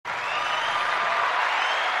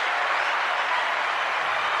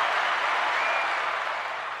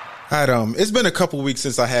All right, it's been a couple weeks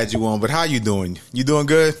since I had you on, but how you doing? You doing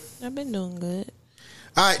good? I've been doing good.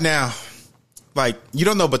 All right, now, like, you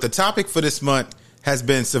don't know, but the topic for this month has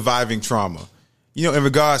been surviving trauma. You know, in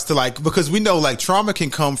regards to, like, because we know, like, trauma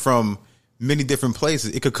can come from many different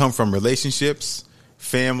places. It could come from relationships,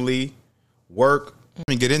 family, work. Let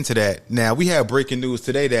me get into that. Now, we have breaking news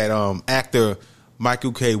today that actor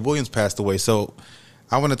Michael K. Williams passed away. So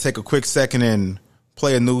I want to take a quick second and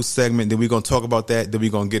play a news segment. Then we're going to talk about that. Then we're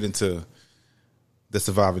going to get into the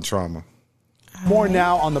surviving trauma. More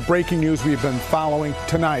now on the breaking news we've been following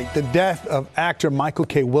tonight. The death of actor Michael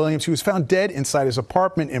K. Williams. He was found dead inside his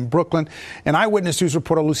apartment in Brooklyn. And Eyewitness News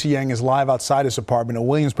reporter Lucy Yang is live outside his apartment in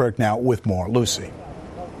Williamsburg now with more. Lucy.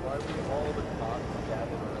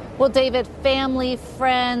 Well, David, family,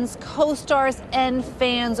 friends, co-stars, and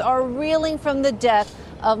fans are reeling from the death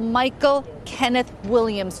of Michael Kenneth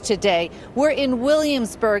Williams today. We're in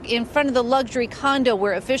Williamsburg in front of the luxury condo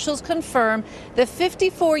where officials confirm the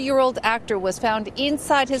 54-year-old actor was found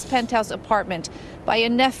inside his penthouse apartment by a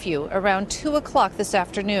nephew around 2 o'clock this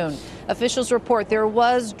afternoon. Officials report there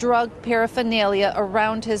was drug paraphernalia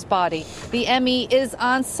around his body. The ME is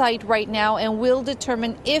on site right now and will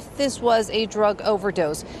determine if this was a drug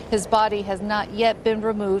overdose. His body has not yet been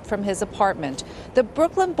removed from his apartment. The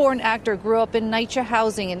Brooklyn-born actor grew up in NYCHA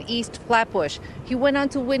housing in East Flatbush. He went on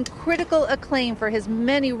to win critical acclaim for his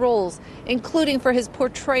many roles, including for his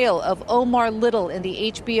portrayal of Omar Little in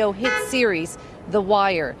the HBO hit series The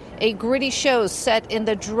Wire, a gritty show set in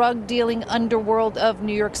the drug-dealing underworld of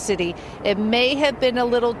New York City. It may have been a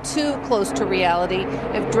little too close to reality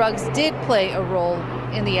if drugs did play a role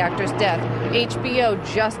in the actor's death. HBO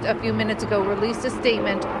just a few minutes ago released a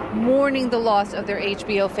statement mourning the loss of their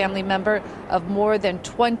HBO family member of more than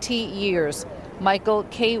 20 years. Michael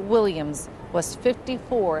K. Williams was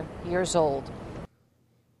 54 years old.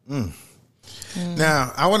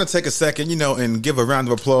 Now, I want to take a second, and give a round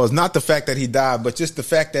of applause. Not the fact that he died, but just the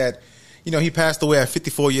fact that, he passed away at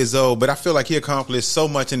 54 years old. But I feel like he accomplished so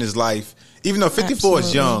much in his life, even though 54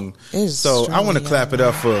 is young. So I want to clap it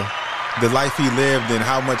up for the life he lived and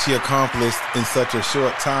how much he accomplished in such a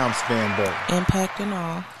short time span. But impact and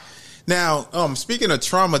all. Now, speaking of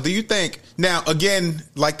trauma, do you think, now, again,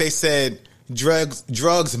 like they said,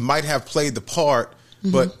 drugs might have played the part,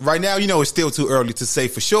 but right now, it's still too early to say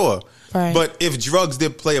for sure. Right. But if drugs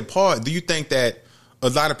did play a part, do you think that a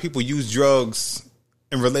lot of people use drugs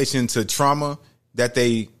in relation to trauma that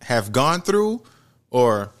they have gone through?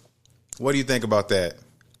 Or what do you think about that?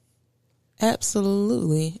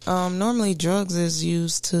 Absolutely. Normally drugs is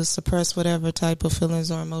used to suppress whatever type of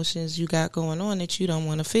feelings or emotions you got going on that you don't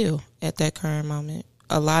want to feel at that current moment.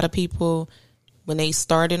 A lot of people, when they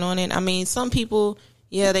started on it, some people,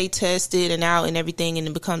 they test it and out and everything and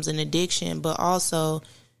it becomes an addiction, but also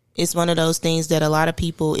it's one of those things that a lot of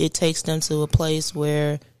people, it takes them to a place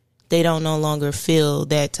where they don't no longer feel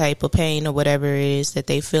that type of pain or whatever it is that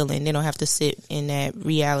they feel, and they don't have to sit in that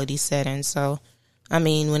reality setting. So,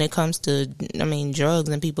 when it comes to, drugs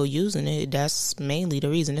and people using it, that's mainly the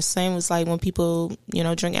reason. The same as like when people,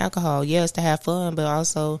 drink alcohol. Yes, to have fun, but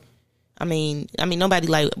also, nobody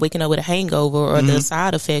like waking up with a hangover or the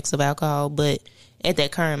side effects of alcohol, but at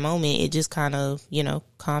that current moment, it just kind of,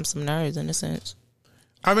 calms some nerves in a sense.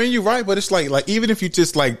 You're right, but it's like even if you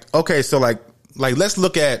just okay, so like let's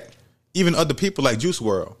look at even other people like Juice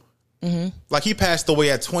WRLD. Like he passed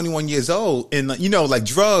away at 21 years old, and like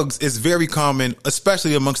drugs is very common,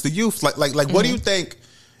 especially amongst the youth. Like what do you think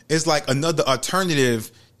is like another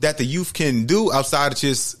alternative that the youth can do outside of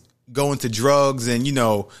just going to drugs and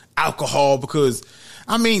alcohol? Because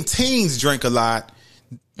teens drink a lot.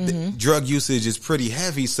 Drug usage is pretty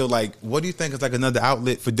heavy. So like, what do you think is like another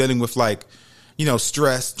outlet for dealing with like,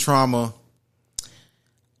 stress, trauma?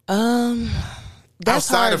 That's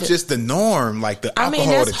outside of just the norm, like the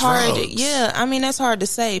alcohol, the drugs. That's hard to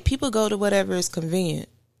say. People go to whatever is convenient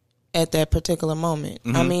at that particular moment.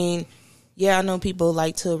 I know people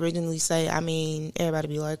like to originally say, everybody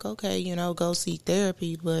be like, okay, go seek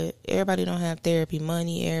therapy, but everybody don't have therapy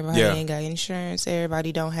money. Everybody ain't got insurance.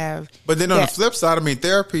 Everybody don't have. But then on the flip side,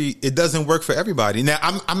 therapy, it doesn't work for everybody. Now,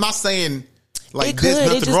 I'm not saying like there's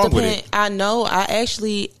nothing wrong with it. I know.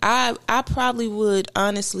 I probably would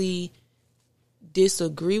honestly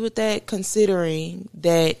disagree with that, considering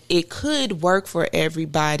that it could work for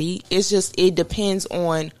everybody. It's just, it depends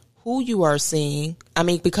on who you are seeing. I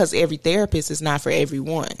mean, because every therapist is not for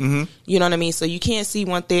everyone. Mm-hmm. You know what I mean? So you can't see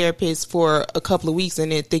one therapist for a couple of weeks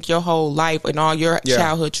and then think your whole life and all your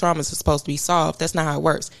childhood traumas are supposed to be solved. That's not how it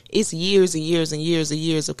works. It's years and years and years and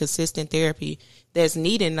years of consistent therapy that's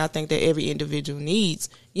needed, and I think that every individual needs,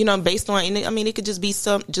 you know, based on, I mean, it could just be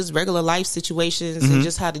just regular life situations and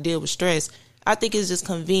just how to deal with stress. I think it's just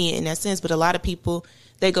convenient in that sense, but a lot of people,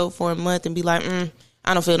 they go for a month and be like,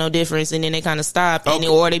 I don't feel no difference, and then they kind of stop,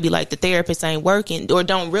 or they be like, the therapist ain't working, or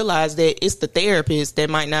don't realize that it's the therapist that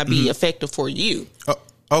might not be effective for you.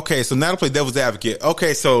 Okay, so now to play devil's advocate.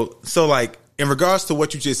 Okay, so like in regards to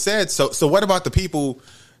what you just said, so what about the people,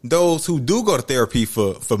 those who do go to therapy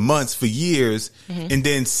for months, for years, and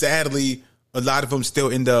then sadly a lot of them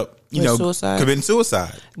still end up, committing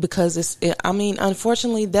suicide? Because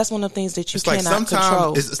unfortunately, that's one of the things that you cannot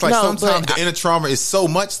control. It's like sometimes the inner trauma is so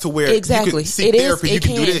much to where you can seek therapy, you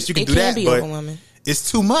can do this, you can do that, but it's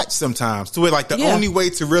too much sometimes. To where like the only way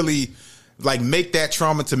to really like make that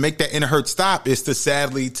trauma, to make that inner hurt stop, is to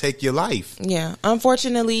sadly take your life. Yeah,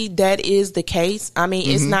 unfortunately, that is the case. I mean,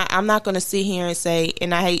 it's not. I'm not going to sit here and say,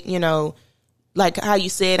 and I hate, like how you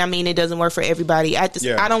said, I mean, it doesn't work for everybody. I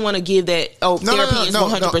don't want to give that. Therapy is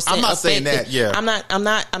 100%. I'm not effective. saying that. Yeah,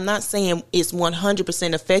 I'm not saying it's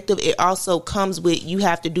 100% effective. It also comes with, you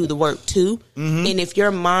have to do the work too. And if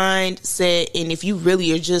your mind set, and if you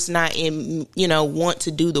really are just not in, want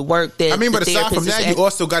to do the work that, but aside from that, you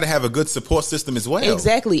also got to have a good support system as well.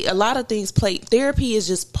 Exactly. A lot of things therapy is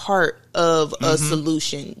just part of a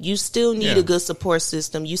solution. You still need a good support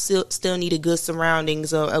system. You still need a good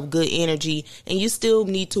surroundings of good energy. And you still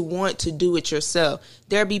need to want to do it yourself.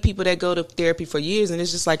 There be people that go to therapy for years and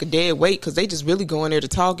it's just like a dead weight because they just really go in there to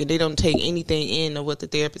talk and they don't take anything in of what the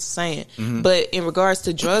therapist is saying. But in regards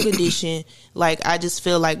to drug addiction, like, I just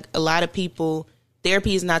feel like a lot of people,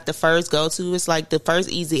 therapy is not the first go-to. It's like the first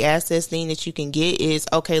easy access thing that you can get is,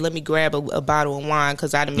 okay, let me grab a bottle of wine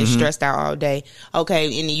because I've been stressed out all day.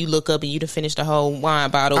 Okay, and then you look up and you done finished the whole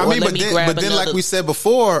wine bottle. But then like we said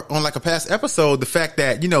before on like a past episode, the fact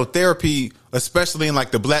that, therapy, especially in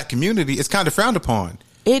like the black community, is kind of frowned upon.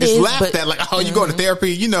 It's laughed at, like, you going to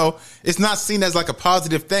therapy, it's not seen as like a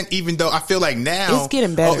positive thing, even though I feel like now it's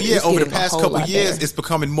getting better. Over the past couple of years, it's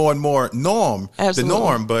becoming more and more the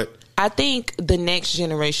norm. But I think the next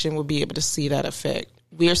generation will be able to see that effect.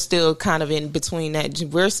 We're still kind of in between that.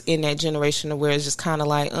 We're in that generation where it's just kind of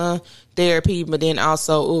like, therapy, but then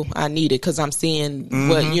also, I need it because I'm seeing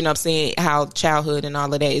what, I'm saying, how childhood and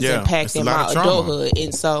all of that is impacting my adulthood.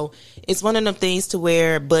 And so it's one of them things to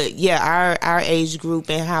where, but our age group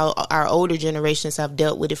and how our older generations have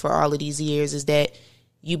dealt with it for all of these years is that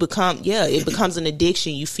you become, it becomes an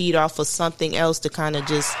addiction. You feed off of something else to kind of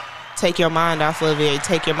just take your mind off of it,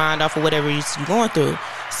 take your mind off of whatever you're going through.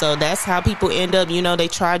 So that's how people end up, they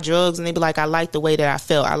try drugs and they be like, I like the way that I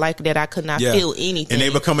felt. I like that I could not feel anything. And they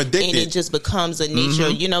become addicted. And it just becomes a nature,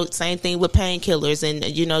 same thing with painkillers and,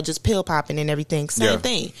 just pill popping and everything. Same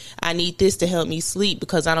thing. I need this to help me sleep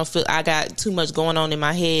because I don't feel I got too much going on in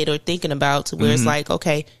my head or thinking about to where it's like,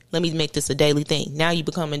 okay, let me make this a daily thing. Now you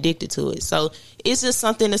become addicted to it. So it's just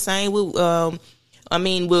something the same with,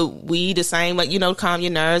 with weed, the same, like, calm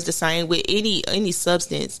your nerves, the same with any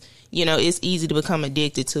substance. It's easy to become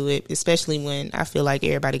addicted to it, especially when I feel like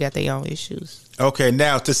everybody got their own issues. Okay,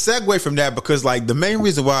 now to segue from that, because like the main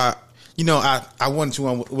reason why, I wanted to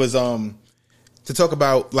was to talk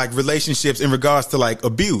about like relationships in regards to like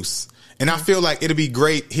abuse. And I feel like it'd be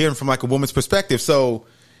great hearing from like a woman's perspective. So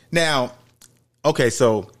now, okay,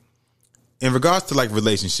 so in regards to like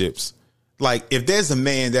relationships, like if there's a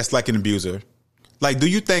man that's like an abuser, like, do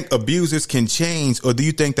you think abusers can change, or do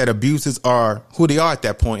you think that abusers are who they are at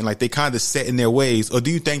that point? And like they kind of set in their ways, or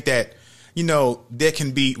do you think that, there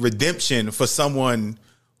can be redemption for someone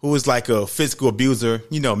who is like a physical abuser,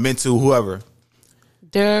 mental, whoever?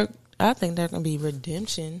 I think there can be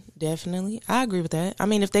redemption. Definitely. I agree with that. I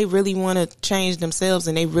mean, if they really want to change themselves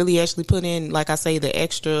and they really actually put in, like I say, the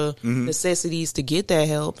extra necessities to get that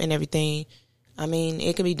help and everything, I mean,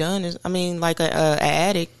 it can be done. I mean, like a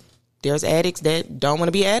addict. There's addicts that don't want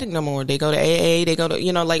to be addict no more. They go to AA, they go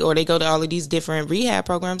to, or they go to all of these different rehab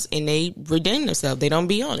programs and they redeem themselves. They don't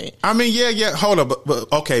be on it. I mean, hold up.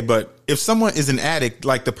 But if someone is an addict,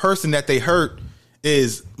 like the person that they hurt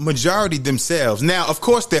is majority themselves. Now, of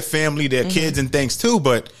course, their family, their kids and things too.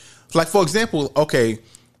 But like, for example, okay,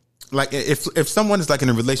 like if someone is like in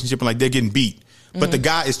a relationship and like they're getting beat, but the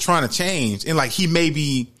guy is trying to change and like he may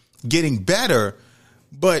be getting better,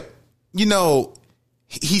 but,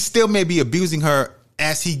 he still may be abusing her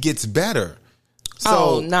as he gets better.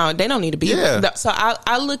 So no, they don't need to be. Yeah. So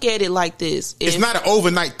I look at it like this: it's not an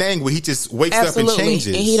overnight thing where he just wakes up and changes,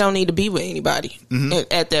 and he don't need to be with anybody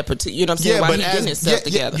at that particular. You know what I'm saying? Yeah, While but he getting himself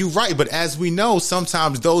together. You're right, but as we know,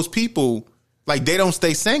 sometimes those people, like, they don't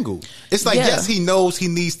stay single. It's like, yes, he knows he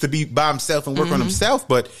needs to be by himself and work on himself,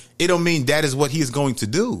 but it don't mean that is what he is going to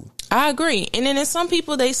do. I agree. And then there's some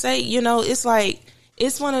people, they say, you know, it's like,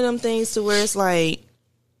 it's one of them things to where it's like,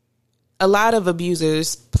 a lot of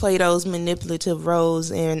abusers play those manipulative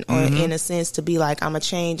roles in a sense to be like, I'm gonna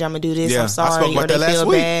change, I'm gonna do this, I'm sorry, or they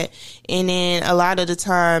feel bad. And then a lot of the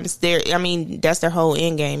times that's their whole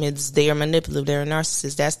end game. It's they're manipulative, they're a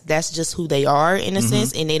narcissist. That's just who they are in a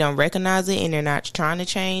sense, and they don't recognize it and they're not trying to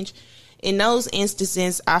change. In those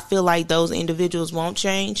instances, I feel like those individuals won't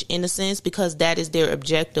change in a sense because that is their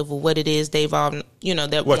objective of what it is they've all, you know,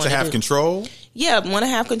 that to have control? Yeah, want to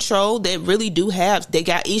have control. They really do they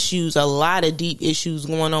got issues, a lot of deep issues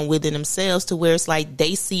going on within themselves to where it's like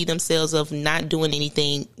they see themselves of not doing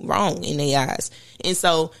anything wrong in their eyes. And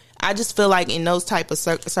so I just feel like in those type of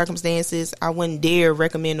circumstances, I wouldn't dare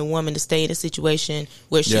recommend a woman to stay in a situation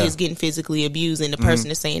where she is getting physically abused and the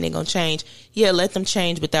person is saying they're going to change. Yeah, let them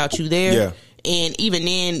change without you there. Yeah. And even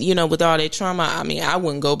then, you know, with all that trauma, I mean, I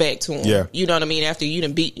wouldn't go back to them. Yeah. You know what I mean? After you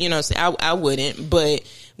done beat, you know, I wouldn't. But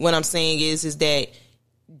what I'm saying is that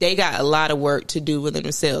they got a lot of work to do within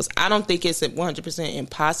themselves. I don't think it's 100%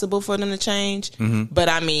 impossible for them to change, but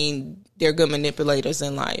I mean, they're good manipulators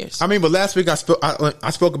and liars. I mean, but last week I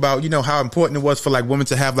spoke about, you know, how important it was for like women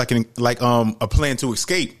to have a plan to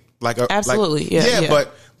escape. Absolutely.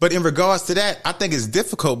 But in regards to that, I think it's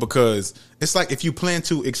difficult because it's like if you plan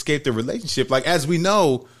to escape the relationship, like as we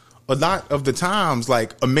know, a lot of the times,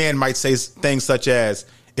 like a man might say things such as,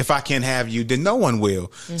 if I can't have you, then no one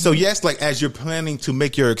will. So yes, like as you're planning to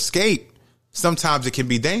make your escape, sometimes it can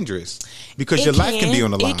be dangerous because your life can be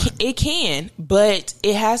on the line. It can, but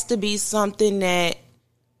it has to be something that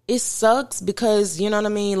it sucks because, you know what I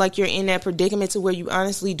mean? Like you're in that predicament to where you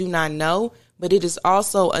honestly do not know, but it is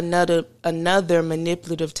also another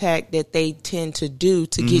manipulative tact that they tend to do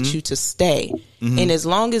to get you to stay. And as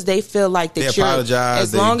long as they feel like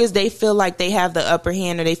long as they feel like they have the upper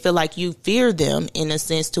hand or they feel like you fear them in a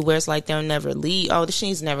sense to where it's like they'll never leave. Oh,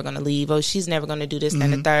 she's never going to leave. Oh, she's never going to do this, that,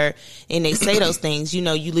 and the third. And they say those things, you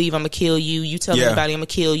know, you leave, I'm going to kill you. You tell everybody I'm going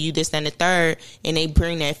to kill you, this, that, and the third. And they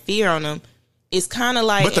bring that fear on them. It's kind of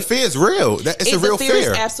like, but the fear is real. It's a real fear. Is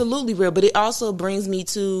absolutely real. But it also brings me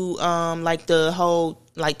to like the whole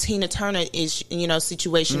like Tina Turner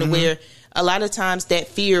situation where a lot of times that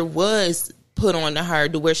fear was put on to her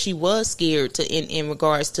to where she was scared to in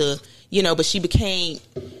regards to, you know, but she became.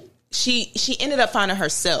 She ended up finding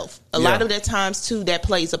herself. A lot of the times too, that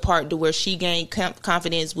plays a part to where she gained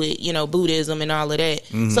confidence with, you know, Buddhism and all of that.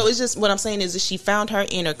 So it's just, what I'm saying is that she found her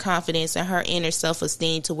inner confidence and her inner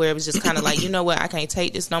self-esteem to where it was just kind of like, you know what, I can't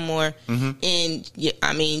take this no more. And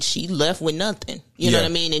I mean, she left with nothing, you know what I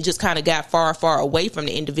mean? And just kind of got far, far away from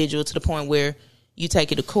the individual to the point where you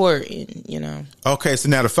take it to court and, you know. Okay. So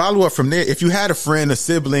now to follow up from there, if you had a friend, a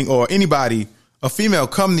sibling or anybody, a female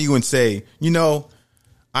come to you and say, you know,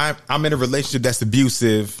 I'm in a relationship that's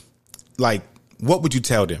abusive. Like, what would you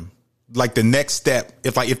tell them? Like the next step,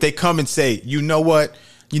 if they come and say, you know what,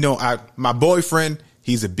 you know, my boyfriend,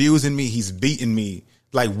 he's abusing me, he's beating me.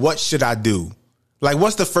 Like, what should I do? Like,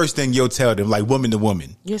 what's the first thing you'll tell them? Like, woman to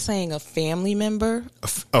woman. You're saying a family member,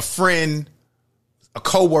 a friend, a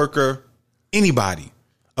coworker, anybody.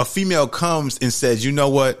 A female comes and says, you know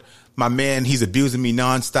what? My man, he's abusing me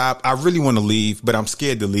nonstop. I really want to leave, but I'm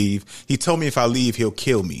scared to leave. He told me if I leave, he'll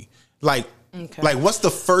kill me. Like what's the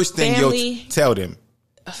first thing you'll tell them?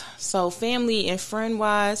 So family and friend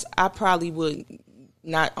wise, I probably would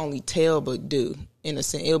not only tell, but do. In a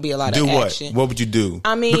sense, it'll be a lot of action. What would you do?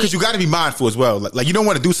 I mean, because you got to be mindful as well. Like you don't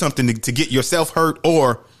want to do something to get yourself hurt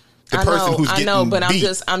or the person who's getting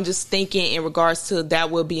beat. I'm just thinking in regards to that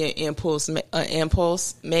would be an impulse.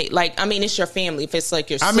 Like, I mean, it's your family. If it's like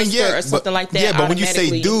your sister or something like that. Yeah, but when you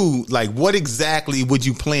say do, like, what exactly would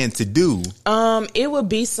you plan to do? It would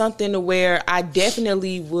be something to where I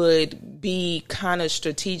definitely would be kind of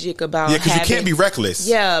strategic about. Yeah, because you can't be reckless.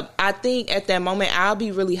 Yeah, I think at that moment I'll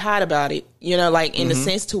be really hot about it. You know, like in the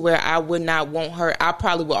sense to where I would not want her. I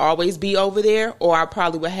probably will always be over there, or I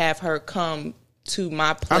probably would have her come to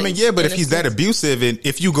my place. I mean, yeah, but if he's that abusive and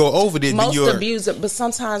if you go over there, then you're abusive. But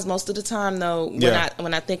sometimes, most of the time, though,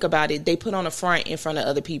 when I think about it, they put on a front in front of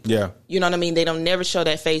other people. Yeah, you know what I mean. They don't never show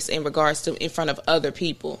that face in regards to in front of other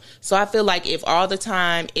people. So I feel like if all the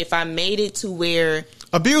time, if I made it to where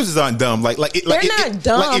Abusers aren't dumb. They're not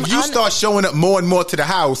dumb. Like if you start showing up more and more to the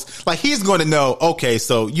house, like he's going to know. Okay,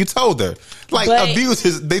 so you told her. Like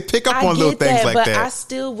abusers, they pick up on little things like that. But I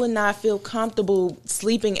still would not feel comfortable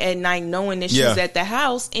sleeping at night knowing that she's at the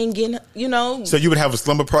house and getting, So you would have a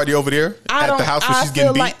slumber party over there at the house where she's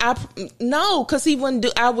getting beat? No, because he wouldn't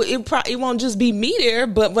do. It won't just be me there.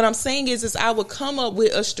 But what I'm saying is I would come up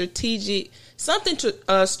with a strategic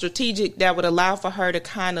that would allow for her to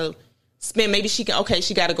kind of spend, maybe she got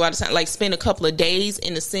to go out of town, like spend a couple of days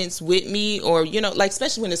in a sense with me, or like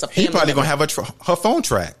especially when it's a family. He probably gonna have her phone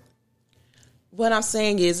tracked. What I'm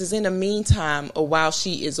saying is in the meantime, or while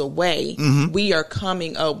she is away, we are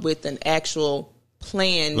coming up with an actual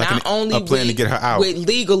plan, like not only a plan to get her out with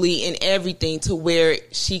legally and everything, to where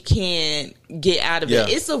she can get out of it.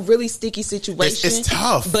 It's a really sticky situation. It's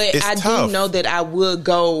tough, but I do know that I would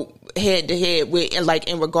go head to head with, like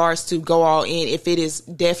in regards to go all in if it is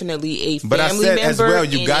definitely a family member. But I said as well,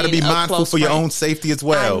 you got to be mindful for your own safety as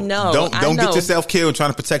well. I know. Don't get yourself killed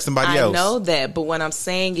trying to protect somebody else. I know that, but what I'm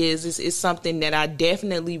saying is it's something that I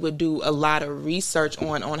definitely would do a lot of research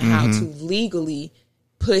on how to legally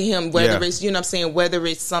put him, whether it's, whether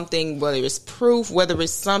it's something, whether it's proof, whether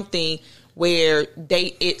it's something where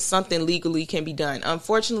something legally can be done.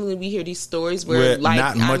 Unfortunately, we hear these stories where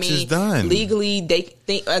not much is done legally. They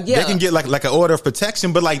think they can get like an order of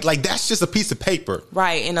protection, but like that's just a piece of paper,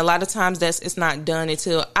 right? And a lot of times it's not done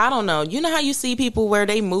until, I don't know. You know how you see people where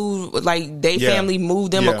they move, like they family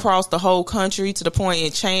move them across the whole country to the point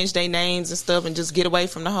and change their names and stuff and just get away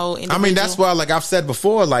from the whole individual. I mean, that's why, like I've said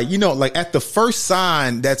before, like like at the first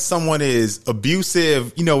sign that someone is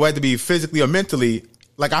abusive, whether it be physically or mentally,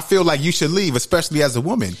 like I feel like you should leave, especially as a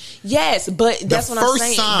woman. Yes, but that's what I'm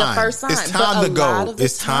saying. The first sign. It's time to go.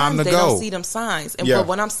 It's time to go. They don't see them signs. And but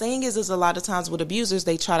what I'm saying is a lot of times with abusers,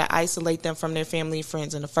 they try to isolate them from their family and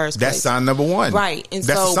friends in the first place. That's sign number one. Right. And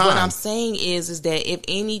so what I'm saying is that if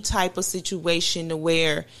any type of situation to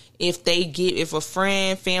where if a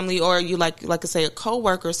friend, family, or you like I say, a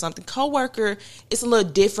coworker or something, it's a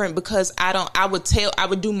little different because I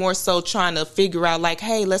would do more so trying to figure out like,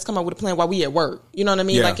 hey, let's come up with a plan while we at work. You know what I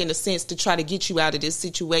mean? Like in a sense to try to get you out of this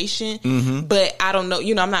situation. But I don't know,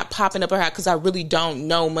 I'm not popping up her house because I really don't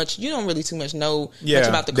know much. You don't really too much know much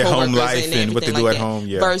about the coworkers home life and what they do like at home.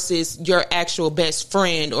 Yeah. Versus your actual best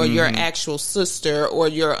friend or your actual sister or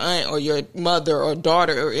your aunt or your mother or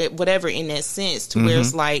daughter or whatever in that sense to where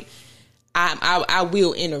it's like, I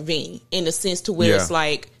will intervene in the sense to where it's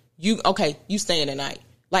like, you staying tonight.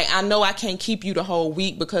 Like, I know I can't keep you the whole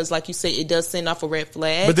week because, like you say, it does send off a red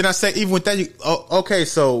flag. But then I say, even with that,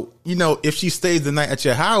 so, if she stays the night at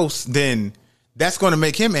your house, then that's going to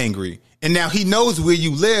make him angry. And now he knows where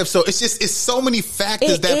you live. So it's so many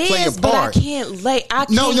factors that play a part. But I can't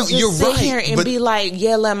just sit here and be like,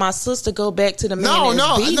 let my sister go back to the man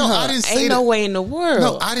and beat her. I didn't say no way in the world.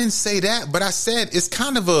 No, I didn't say that. But I said it's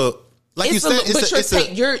kind of a... Like I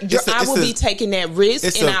would be taking that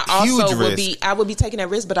risk, and I would be taking that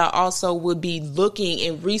risk, but I also would be looking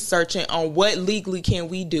and researching on what legally can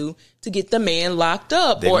we do to get the man locked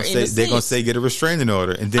up. They're gonna say get a restraining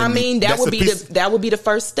order, and then that would be the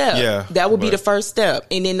first step. Yeah, that would be the first step,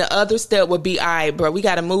 and then the other step would be, all right, bro, we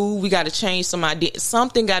got to move, we got to change some idea,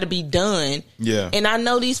 something got to be done. Yeah, and I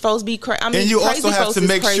know these folks be crazy. And you also have to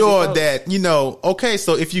make sure that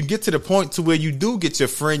so if you get to the point to where you do get your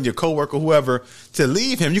friend, your coworker, whoever to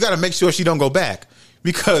leave him, you got to make sure she don't go back.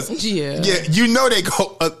 Because they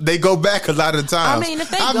go back a lot of the time. I mean,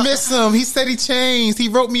 I miss him. He said he changed. He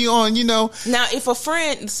wrote me on, Now, if a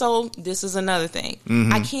friend, so this is another thing.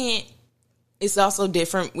 I can't. It's also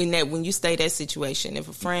different when you stay that situation. If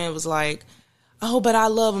a friend was like, oh, but I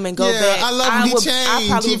love him and go back. I love him. He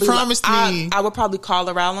changed. He promised me. I would probably call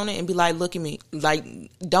her out on it and be like, look at me. Like,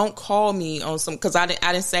 don't call me on some, because I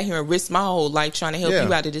didn't sit here and risk my whole life trying to help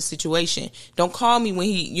you out of this situation. Don't call me when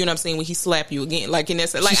he, when he slap you again. Like, in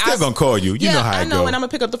that, like, she's still gonna call you. You know how I it know, go. And I'm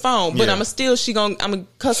gonna pick up the phone, but I'm gonna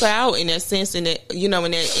cuss her out in that sense, in that, in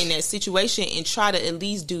that situation, and try to at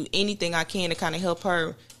least do anything I can to kind of help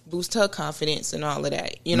her boost her confidence and all of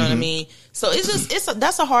that. You know what I mean? So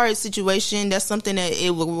that's a hard situation. That's something that it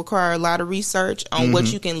will require a lot of research on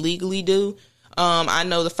what you can legally do. I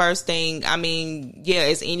know the first thing,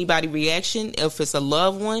 is anybody reaction. If it's a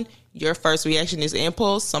loved one, your first reaction is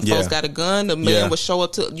impulse. Some folks got a gun. The man would show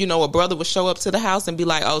up to, a brother would show up to the house and be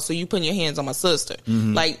like, oh, so you putting your hands on my sister.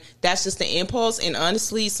 Like, that's just the impulse. And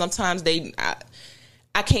honestly, sometimes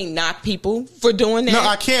I can't knock people for doing that. No,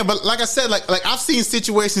 I can't. But like I said, like I've seen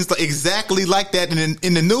situations like exactly like that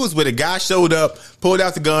in the news where the guy showed up, pulled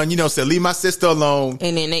out the gun, said, leave my sister alone.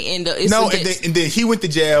 And then they end up... and then he went to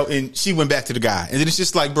jail and she went back to the guy. And then it's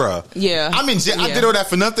just like, bruh. Yeah. I'm in jail. Yeah. I did all that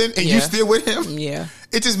for nothing and you still with him? Yeah.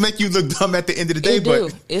 It just make you look dumb at the end of the day.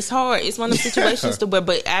 But it's hard. It's one of the situations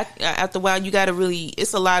but after a while, you got to really...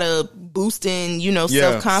 It's a lot of boosting,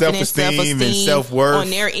 self-confidence, self-esteem and self-worth on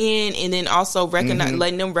their end. And then also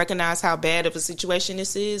letting them recognize how bad of a situation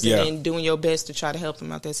this is, and then doing your best to try to help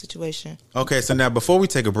them out that situation. Okay, so now before we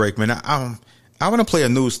take a break, man, I want to play a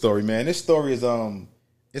news story, man. This story is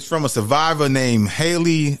it's from a survivor named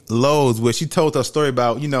Haley Lowe's, where she told her story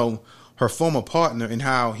about her former partner and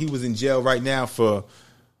how he was in jail right now for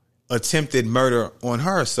attempted murder on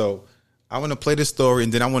her. So I want to play this story,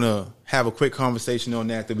 and then I want to have a quick conversation on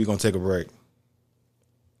that. Then we're gonna take a break.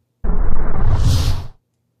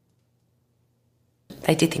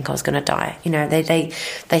 They did think I was going to die.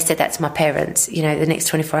 They said that to my parents. The next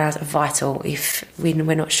 24 hours are vital if we're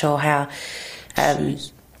not sure how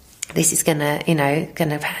this is going to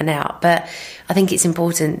pan out. But I think it's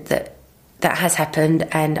important that has happened,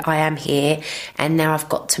 and I am here, and now I've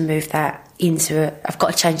got to move that I've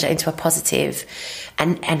got to change that into a positive,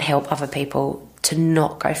 and help other people to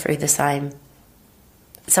not go through the same.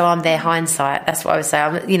 So I'm their hindsight. That's what I would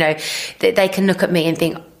say. They can look at me and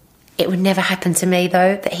think, it would never happen to me,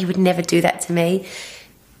 though, that he would never do that to me.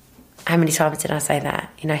 How many times did I say that?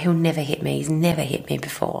 He'll never hit me. He's never hit me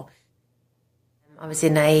before. I was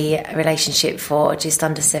in a relationship for just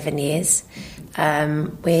under 7 years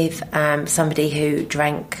with somebody who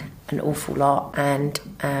drank an awful lot and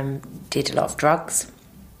did a lot of drugs.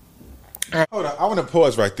 Hold on, I want to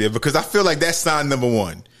pause right there because I feel like that's sign number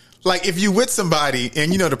one. Like if you with somebody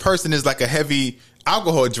and the person is like a heavy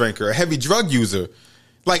alcohol drinker, a heavy drug user,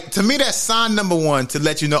 like to me that's sign number one to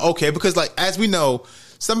let you know, okay, because like as we know,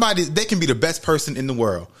 they can be the best person in the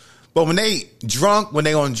world, but when they drunk, when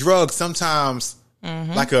they on drugs, sometimes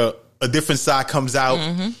like a different side comes out.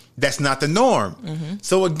 That's not the norm.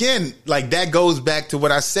 So again, like that goes back to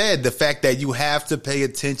what I said, the fact that you have to pay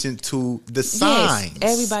attention to the signs.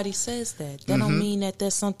 Yes, everybody says that. That don't mean that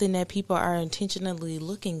that's something that people are intentionally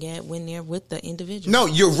looking at when they're with the individual. No,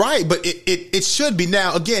 you're right, but it should be.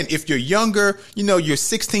 Now, again, if you're younger, you're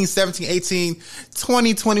 16, 17, 18,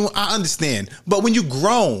 20, 21, I understand. But when you're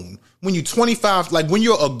grown, when you're 25, like when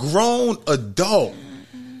you're a grown adult,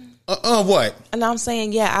 what? And I'm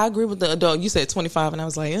saying, I agree with the adult. You said 25, and I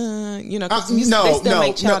was like, because they still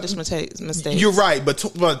make childish mistakes. You're right, but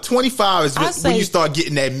 25 is when you start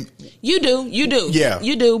getting that. You do. Yeah.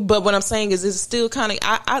 You do. But what I'm saying is, it's still kind of,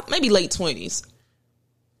 I maybe late 20s.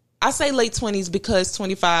 I say late 20s because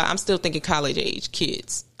 25, I'm still thinking college age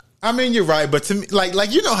kids. I mean, you're right, but to me, like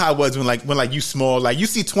how it was when you small, like you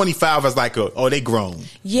see 25 as like they grown.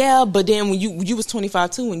 Yeah, but then when you was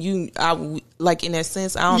 25 too, and like in that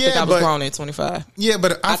sense, I don't think I was grown at 25. Yeah,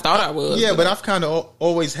 but I thought I was. Yeah, but I've kind of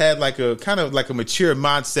always had like a mature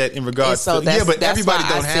mindset in regards to. Yeah, but everybody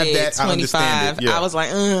don't have that. 25, I understand it. Yeah. I was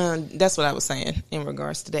like, that's what I was saying in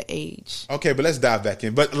regards to that age. Okay, but let's dive back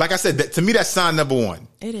in. But like I said, to me, that's sign number one.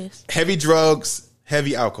 It is heavy drugs,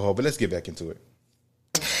 heavy alcohol. But let's get back into it.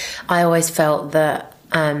 I always felt that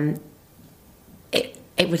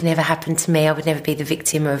it would never happen to me. I would never be the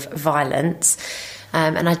victim of violence.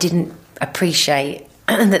 And I didn't appreciate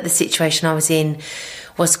that the situation I was in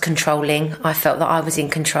was controlling. I felt that I was in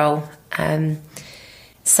control.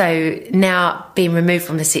 So now being removed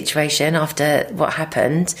from the situation after what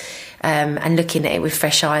happened and looking at it with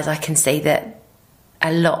fresh eyes, I can see that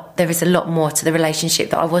there is a lot more to the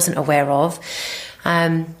relationship that I wasn't aware of.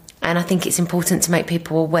 And I think it's important to make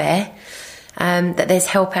people aware that there's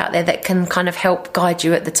help out there that can kind of help guide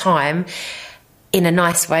you at the time in a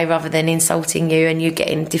nice way rather than insulting you and you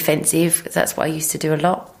getting defensive, because that's what I used to do a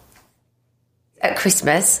lot. At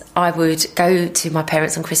Christmas, I would go to my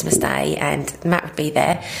parents on Christmas Day and Matt would be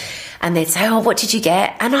there and they'd say, what did you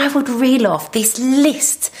get? And I would reel off this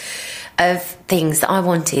list of things that I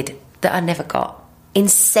wanted that I never got. In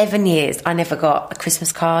 7 years, I never got a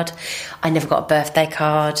Christmas card. I never got a birthday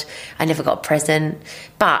card. I never got a present.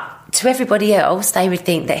 But to everybody else, they would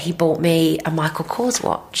think that he bought me a Michael Kors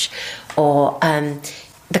watch or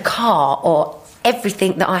the car or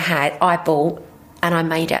everything that I had, I bought and I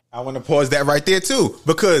made it. I want to pause that right there, too,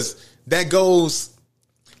 because that goes...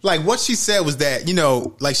 Like, what she said was that,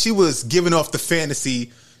 like she was giving off the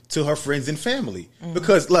fantasy to her friends and family.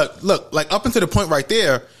 Because, look, like up until the point right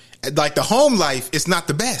there... Like the home life is not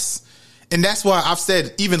the best. And that's why I've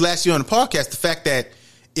said even last year on the podcast, the fact that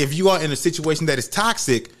if you are in a situation that is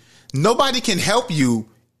toxic, nobody can help you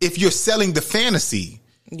if you're selling the fantasy.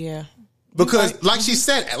 Yeah. Because, like she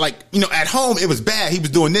said, like, you know, at home it was bad. He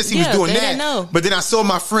was doing this, he was doing they that. didn't know. But then I saw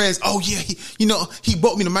my friends. Oh yeah, he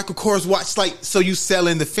bought me the Michael Kors watch. Like, so you sell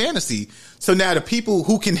in the fantasy. So now the people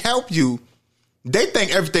who can help you, they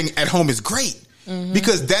think everything at home is great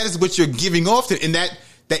because that is what you're giving off to, and that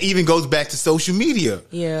even goes back to social media.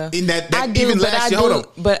 Yeah, in that I do, even but last I year. do. Hold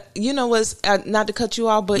on. But you know what's not to cut you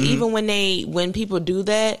off, but even when people do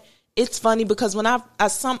that, it's funny because when I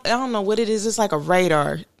don't know what it is. It's like a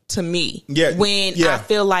radar to me. Yeah. When I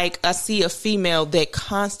feel like I see a female that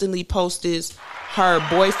constantly posts her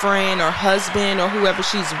boyfriend or husband or whoever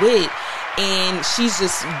she's with, and she's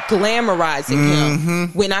just glamorizing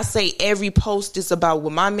him. When I say every post is about, well,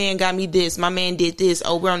 my man got me this, my man did this,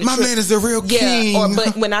 oh, we're on the My trip. man is the real king. Yeah,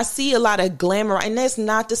 but when I see a lot of glamour, and that's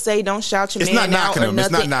not to say don't shout your It's man not out knocking or him.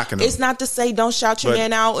 It's nothing. not knocking him. It's not to say don't shout your But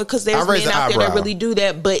man out, because there's I raise men the out there that eyebrow. really do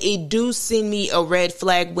that. But it do send me a red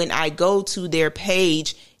flag when I go to their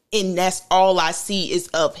page and that's all I see is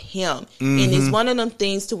of him. And it's one of them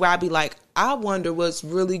things to where I be like, I wonder what's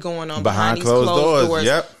really going on behind these closed doors.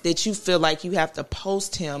 Yep. That you feel like you have to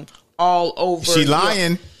post him all over. She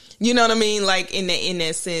lying. You know what I mean? Like in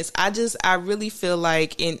that sense, I really feel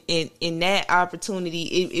like in that opportunity,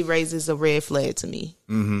 it raises a red flag to me.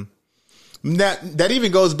 That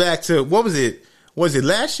even goes back to, what was it? Was it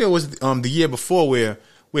last year or was it, the year before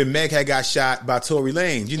where Meg had got shot by Tory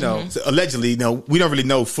Lanez? You know, so allegedly. You know, we don't really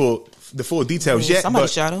know the full details yet. Somebody but,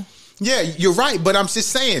 shot her. Yeah, you're right. But I'm just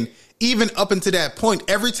saying, even up until that point,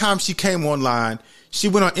 every time she came online, she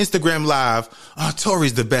went on Instagram Live. Oh,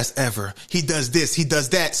 Tory's the best ever. He does this, he does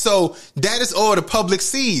that. So that is all the public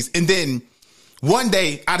sees. And then one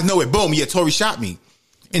day, out of nowhere, boom, yeah, Tory shot me.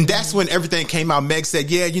 And that's when everything came out. Meg said,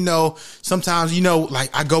 yeah, you know, sometimes, you know, like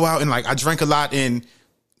I go out and like I drink a lot and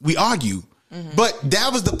we argue. But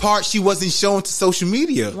that was the part she wasn't showing to social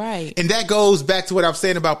media. Right. And that goes back to what I'm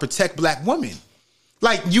saying about protect black women.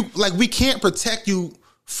 Like we can't protect you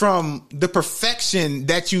from the perfection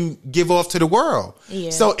that you give off to the world. Yeah.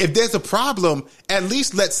 So if there's a problem, at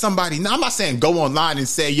least let somebody know. I'm not saying go online and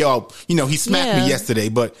say, yo, you know, he smacked me yesterday,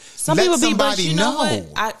 but some let people somebody but you know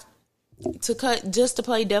what? To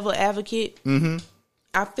play devil advocate,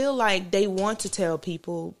 I feel like they want to tell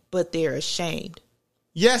people, but they're ashamed.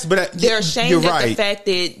 Yes, but They're ashamed you're at right. the fact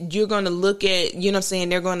that you're going to look at, you know what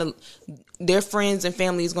I'm saying, their friends and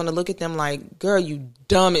family is going to look at them like, girl, you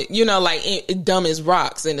dumb, you know, like dumb as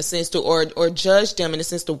rocks in a sense to, or judge them in a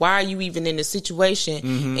sense to, why are you even in this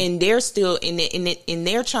situation? And they're still in it, and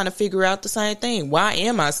they're trying to figure out the same thing. Why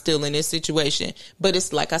am I still in this situation? But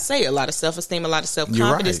it's like I say, a lot of self-esteem, a lot of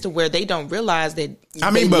self-confidence to where they don't realize that.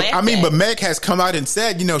 But Meg has come out and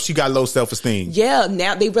said, you know, she got low self-esteem. Yeah,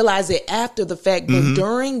 now they realize it after the fact, but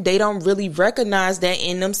during, they don't really recognize that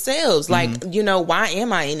in themselves. Like, you know, why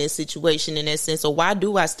am I in this situation in that sense? Or why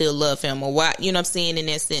do I still love him? Or why, you know what I'm saying, in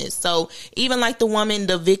that sense? So even like the woman,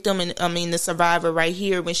 the victim, and the survivor right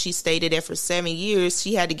here, when she stated that for 7 years,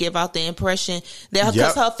 she had to give out the impression that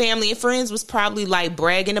because her family and friends was probably like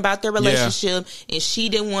bragging about their relationship, and she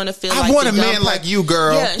didn't want to feel like, I want a man like you,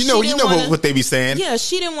 girl. Yeah, you know what they be saying. Yeah,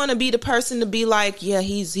 she didn't want to be the person to be like, yeah,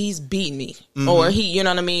 he's beating me, or he, you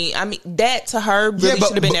know what I mean? I mean, that to her really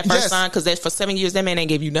should have been that first sign, because for 7 years that man ain't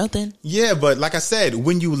gave you nothing. Yeah, but like I said,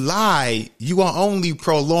 when you lie, you are only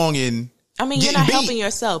prolonging. I mean, you're not helping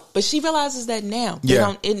yourself, but she realizes that now.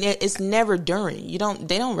 It's never during. They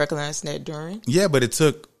don't recognize that during. Yeah, but it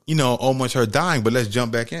took, you know, almost her dying. But let's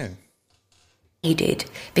jump back in. He did,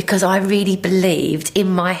 because I really believed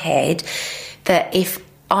in my head that if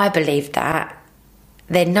I believed that,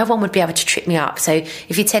 then no one would be able to trip me up. So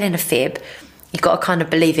if you're telling a fib, you've got to kind of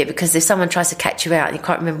believe it, because if someone tries to catch you out and you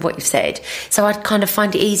can't remember what you've said. So I'd kind of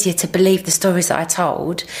find it easier to believe the stories that I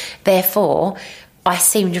told. Therefore, I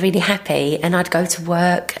seemed really happy, and I'd go to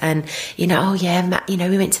work and, you know, oh yeah, Matt, you know,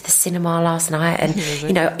 we went to the cinema last night, and,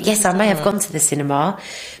 you know, yes, I may have gone to the cinema,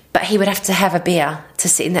 but he would have to have a beer to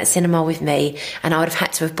sit in that cinema with me, and I would have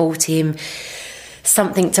had to have bought him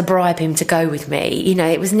something to bribe him to go with me. You know,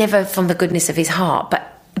 it was never from the goodness of his heart, but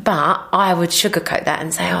I would sugarcoat that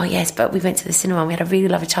and say, oh yes, but we went to the cinema and we had a really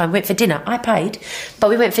lovely time. We went for dinner. I paid,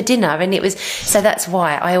 but we went for dinner, and it was, so that's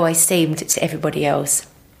why I always seemed to everybody else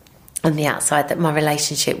on the outside that my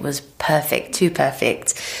relationship was perfect, too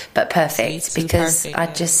perfect, but perfect, because I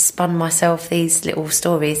just spun myself these little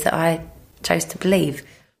stories that I chose to believe.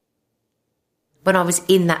 When I was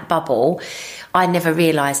in that bubble, I never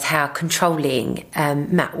realised how controlling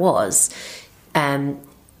Matt was.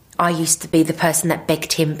 I used to be the person that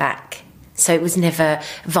begged him back. So it was never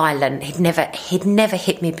violent. He'd never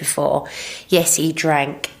hit me before. Yes, he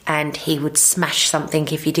drank and he would smash something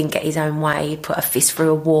if he didn't get his own way. He'd put a fist through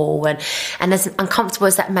a wall. And as uncomfortable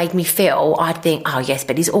as that made me feel, I'd think, oh yes,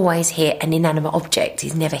 but he's always hit an inanimate object.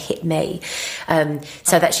 He's never hit me.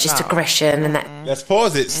 So that's just aggression. And that. Let's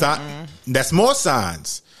pause it. That's more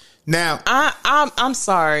signs. Now, I'm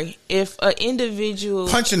sorry if an individual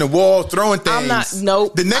punching the wall, throwing things. I'm not.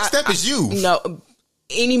 Nope. The next step is you. No.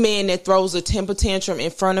 Any man that throws a temper tantrum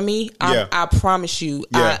in front of me, I promise you,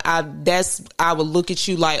 I would look at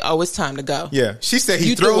you like, oh, it's time to go. Yeah, she said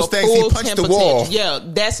he throws things. He punched the wall. Yeah,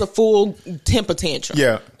 that's a full temper tantrum.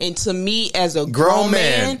 Yeah, and to me, as a grown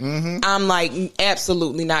man, I'm like,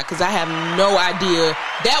 absolutely not, because I have no idea.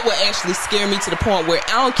 That would actually scare me to the point where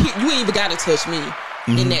I don't care. You ain't even got to touch me.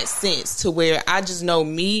 In that sense, to where I just know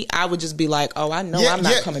me, I would just be like, oh, I know I'm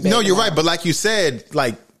not coming back. No, you're right, but like you said,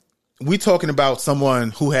 like, we talking about someone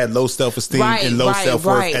who had low self-esteem and low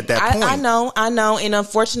self-worth at that point. I know. And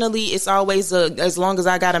unfortunately, it's always as long as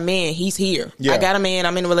I got a man, he's here. Yeah. I got a man,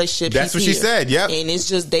 I'm in a relationship. That's what she said. Yep. And it's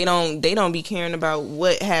just they don't be caring about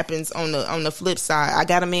what happens on the flip side. I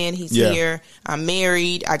got a man, he's here. I'm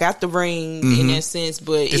married. I got the ring in that sense,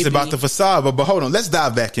 but it's about the facade. But hold on, let's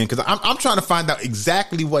dive back in, because I'm trying to find out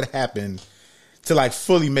exactly what happened to like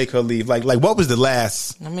fully make her leave. Like what was the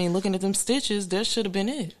last? I mean, looking at them stitches, that should have been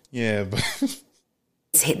it. Yeah, but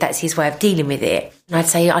that's his way of dealing with it. And I'd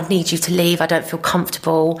say, I need you to leave. I don't feel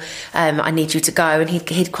comfortable. I need you to go. And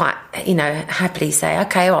he'd quite, happily say,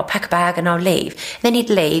 okay, well, I'll pack a bag and I'll leave. And then he'd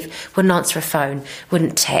leave, wouldn't answer a phone,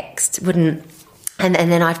 wouldn't text, wouldn't. And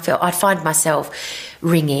then I'd find myself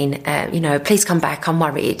ringing, please come back. I'm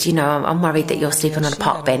worried. I'm worried that you're sleeping on a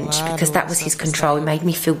park bench, because that was his control. He made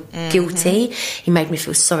me feel guilty. He made me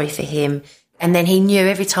feel sorry for him. And then he knew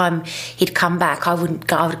every time he'd come back, I would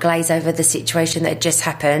glaze over the situation that had just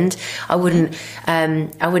happened. I wouldn't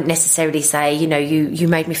necessarily say, you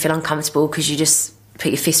made me feel uncomfortable because you just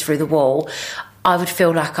put your fist through the wall. I would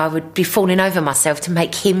feel like I would be falling over myself to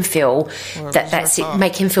make him feel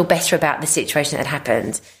make him feel better about the situation that had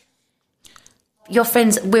happened. Your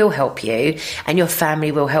friends will help you and your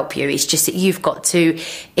family will help you. It's just that you've got to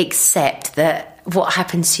accept that what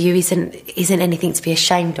happens to you isn't anything to be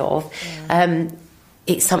ashamed of.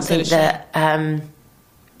 It's something that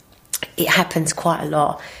it happens quite a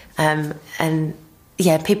lot. And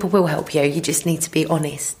people will help you. You just need to be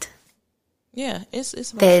honest. Yeah, it's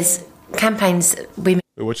there's campaigns women.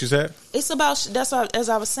 What you said? It's about, that's what, as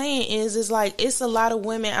I was saying, is like it's a lot of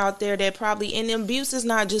women out there that probably, and abuse is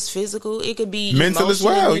not just physical, it could be mental as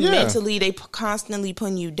well. Yeah, mentally they constantly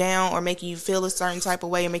putting you down or making you feel a certain type of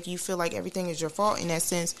way and making you feel like everything is your fault in that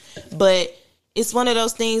sense. But it's one of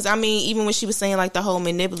those things. I mean, even when she was saying like the whole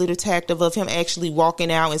manipulative tactic of him actually walking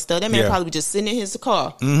out and stuff, that man probably just sitting in his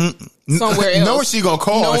car somewhere else, knowing she gonna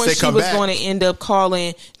call and say come back. Knowing she was going to end up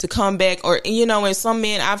calling to come back, or and some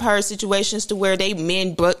men, I've heard situations to where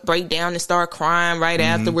men break down and start crying right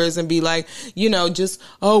afterwards and be like, just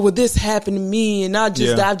this happened to me, and I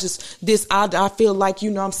feel like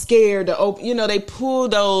I'm scared to open. They pull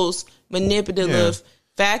those manipulative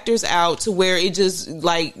factors out to where it just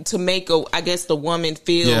like to make the woman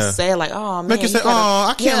feel sad, like, oh man, make you say,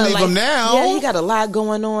 I can't leave him now. Yeah, he got a lot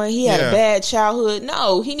going on. He had a bad childhood.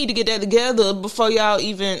 No, he need to get that together before y'all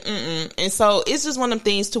even. And so it's just one of them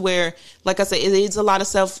things to where, like I said, it's a lot of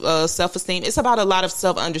self-esteem. It's about a lot of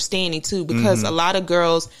self-understanding too, because a lot of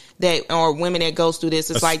girls or women that goes through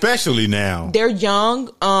this, it's especially now they're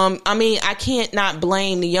young. I mean, I can't not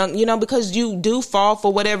blame the young, because you do fall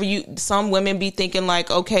for whatever some women be thinking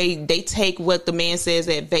like, okay, they take what the man says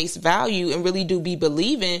at face value and really do be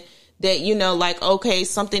believing that, like, okay,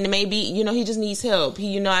 something that maybe, he just needs help.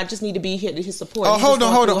 I just need to be here to his support. Oh, hold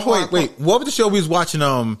on. Wait. What was the show we was watching?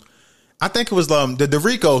 I think it was the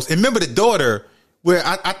Ricos. And remember the daughter where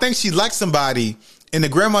I think she liked somebody and the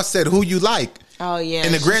grandma said, who you like? Oh yeah,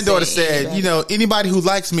 and the granddaughter said, anybody who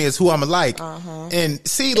likes me is who I'm like. And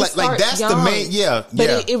see, like that's young. The main,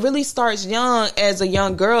 But it really starts young as a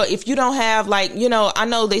young girl. If you don't have I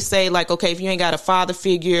know they say like, okay, if you ain't got a father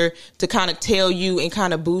figure to kind of tell you and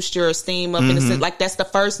kind of boost your esteem up, in a sense, like that's the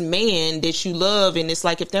first man that you love, and it's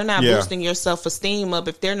like if they're not boosting your self-esteem up,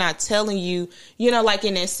 if they're not telling you, like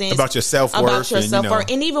in that sense about your self-worth,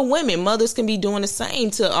 and even women, mothers can be doing the same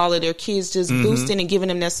to all of their kids, just boosting and giving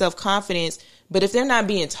them that self-confidence. But if they're not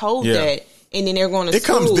being told that, and then they're going to It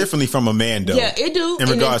school. comes differently from a man, though. Yeah, it do. In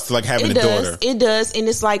regards to like having a daughter. It does. And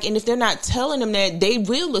it's like, and if they're not telling them that, they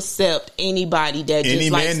will accept anybody that Any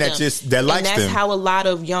just man likes that them. that likes and that's them. how a lot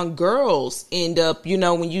of young girls end up, you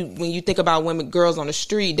know, when you think about girls on the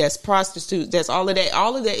street, that's prostitutes, that's all of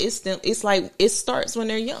that, it's like, it starts when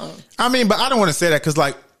they're young. I mean, but I don't want to say that because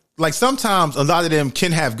like sometimes a lot of them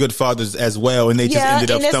can have good fathers as well, and they just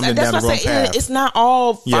ended up stumbling down the wrong path. It's not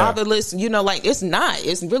all fatherless, you know, like it's not.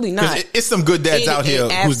 It's really not. It's some good dads out here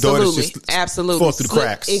whose daughters just fall through the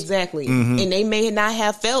cracks. Exactly. And they may not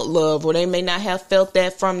have felt love, or they may not have felt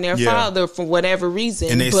that from their father for whatever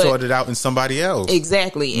reason. And they sought it out in somebody else.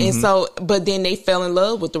 Exactly. And so, but then they fell in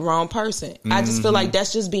love with the wrong person. I just feel like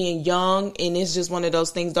that's just being young, and it's just one of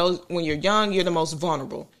those things. When you're young, you're the most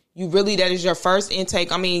vulnerable. That is your first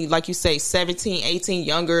intake. I mean, like you say, 17, 18,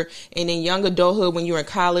 younger, and then young adulthood when you're in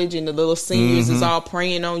college and the little seniors is all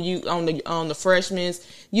preying on you, on the freshmen.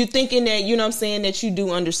 You thinking that, you know what I'm saying, that you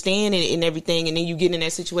do understand it and everything, and then you get in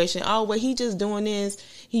that situation, oh, well, he just doing this.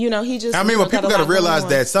 He just... I mean, well, people got to realize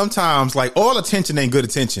that sometimes, like, all attention ain't good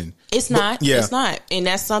attention. It's not. It's not. And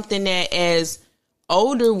that's something that as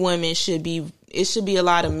older women it should be a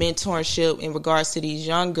lot of mentorship in regards to these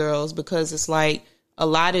young girls, because it's like, a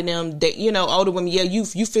lot of them, that, you know, older women,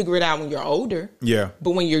 you figure it out when you're older. Yeah.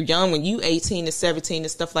 But when you're young, when you 18 to 17 and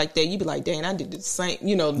stuff like that, you be like, dang, I did the same,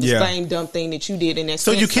 you know, the same dumb thing that you did in that.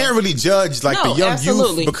 So you can't really judge like the young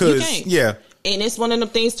youth because, And it's one of them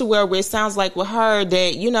things to where it sounds like with her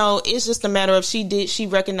that, you know, it's just a matter of she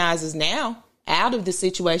recognizes now out of the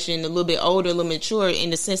situation, a little bit older, a little mature,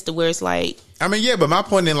 in the sense to where it's like, I mean, yeah, but my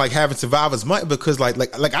point in like having survivors might, because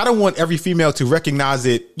like I don't want every female to recognize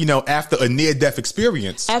it, you know, after a near death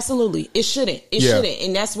experience. Absolutely. It shouldn't. It shouldn't.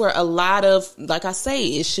 And that's where a lot of, like I say,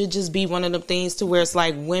 it should just be one of the things to where it's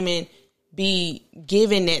like women be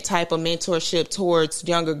given that type of mentorship towards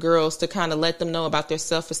younger girls to kind of let them know about their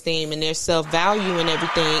self-esteem and their self-value and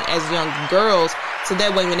everything as young girls. So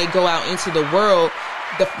that way when they go out into the world,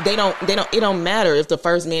 it don't matter if the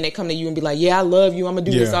first man that come to you and be like, yeah, I love you, I'm gonna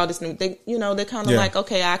do this, all this, they, you know, they're kind of like,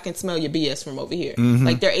 okay, I can smell your BS from over here.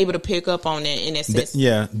 Like they're able to pick up on that in that sense.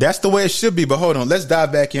 That's the way it should be. But hold on, let's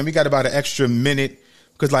dive back in. We got about an extra minute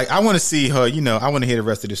because like I want to see her, you know, I want to hear the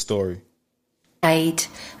rest of this story. Aid,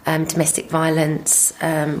 domestic violence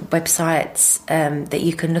websites that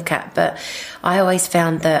you can look at, but I always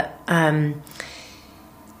found that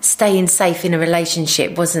staying safe in a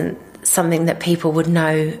relationship wasn't something that people would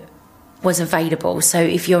know was available. So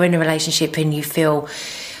if you're in a relationship and you feel,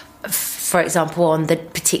 for example, on the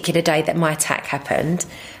particular day that my attack happened,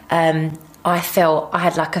 I felt I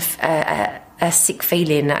had like a sick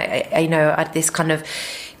feeling. I had this kind of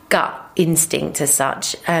gut instinct as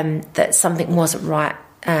such, that something wasn't right.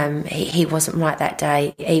 He wasn't right that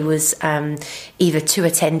day. He was either too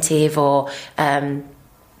attentive or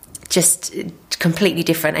just completely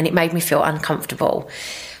different, and it made me feel uncomfortable.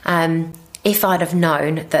 If I'd have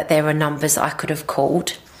known that there were numbers I could have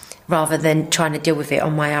called rather than trying to deal with it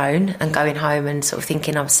on my own and going home and sort of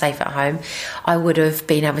thinking I'm safe at home, I would have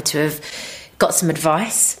been able to have got some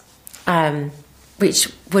advice,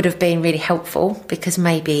 which would have been really helpful because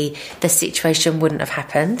maybe the situation wouldn't have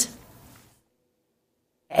happened.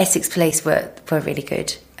 Essex Police were really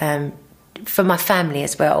good. For my family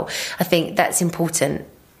as well, I think that's important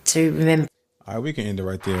to remember. All right, we can end it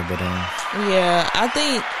right there, but yeah, I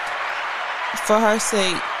think for her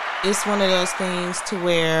sake, it's one of those things to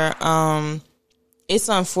where it's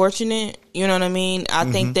unfortunate, you know what I mean? I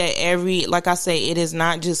think that like I say, it is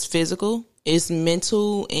not just physical, it's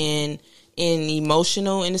mental and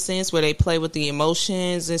emotional in a sense where they play with the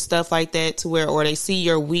emotions and stuff like that to where, or they see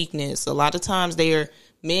your weakness. A lot of times they're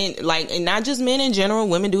men, like, and not just men in general,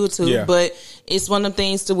 women do it too, but it's one of the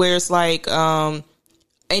things to where it's like,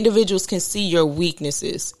 individuals can see your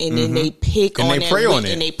weaknesses and then they pick on that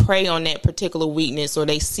and they prey on that particular weakness, or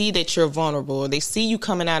they see that you're vulnerable, or they see you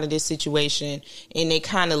coming out of this situation and they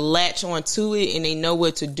kind of latch onto it and they know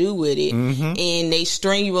what to do with it, and they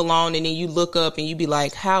string you along, and then you look up and you be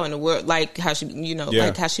like, how in the world, like how she, you know,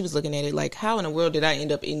 like how she was looking at it, like how in the world did I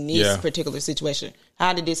end up in this particular situation?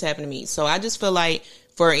 How did this happen to me? So I just feel like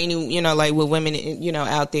for any, you know, like with women, you know,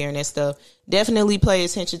 out there and that stuff, definitely pay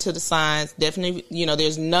attention to the signs. Definitely, you know,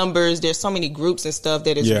 there's numbers, there's so many groups and stuff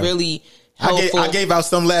that is really helpful. I gave out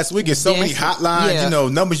some last week. There's so many hotlines, you know,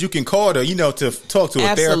 numbers you can call to, you know, to talk to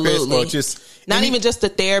a therapist or just... Not even just the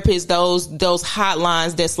therapist, those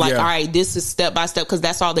hotlines that's like, all right, this is step by step, because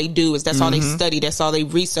that's all they do, is that's all they study, that's all they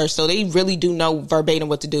research. So they really do know verbatim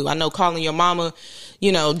what to do. I know calling your mama,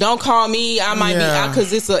 you know, don't call me. I might be,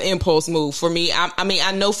 because it's an impulse move for me. I mean,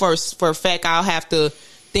 I know for a fact I'll have to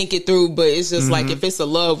think it through. But it's just like, if it's a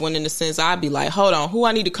loved one, in a sense, I'd be like, hold on, who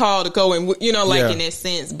I need to call to go and, you know, like in that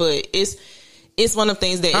sense. But it's one of the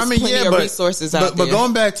things that it's plenty of resources out there. But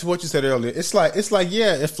going back to what you said earlier, it's like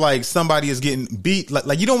if like somebody is getting beat,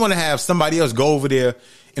 like you don't want to have somebody else go over there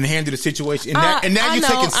and handle the situation, and now you're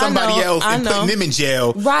taking somebody else and putting them in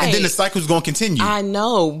jail, right? And then the cycle's going to continue. I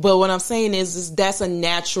know, but what I'm saying is that's a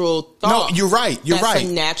natural thought. No, you're right. That's a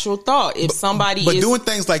natural thought. If somebody but doing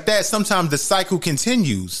things like that, sometimes the cycle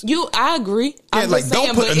continues. I agree. Yeah, like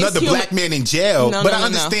don't put another black man in jail. But I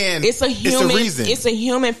understand it's a human reason. It's a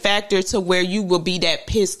human factor to where you will be that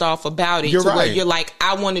pissed off about it. You're right. Where you're like,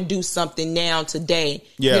 I want to do something now today.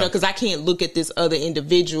 Yeah. You know, because I can't look at this other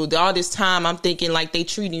individual. All this time I'm thinking like they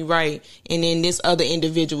treat me right, and then this other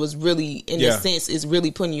individual is really, in a sense, is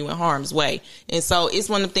really putting you in harm's way. And so it's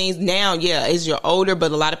one of the things now. Yeah, as you're older,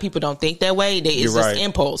 but a lot of people don't think that way. It's just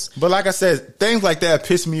impulse. But like I said, things like that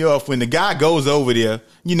piss me off when the guy goes over there.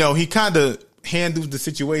 You know, he kind of handles the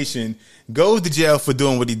situation, goes to jail for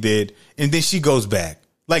doing what he did, and then she goes back.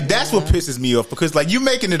 Like that's what pisses me off, because like you're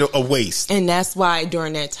making it a waste. And that's why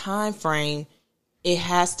during that time frame, it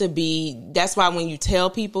has to be, that's why when you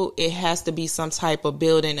tell people, it has to be some type of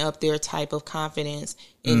building up their type of confidence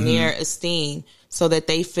in their esteem, so that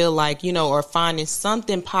they feel like, you know, or finding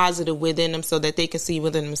something positive within them so that they can see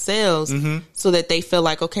within themselves, so that they feel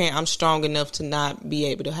like, okay, I'm strong enough to not be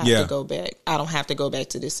able to have to go back. I don't have to go back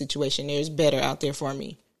to this situation. There's better out there for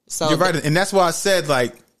me. So you're right. And that's why I said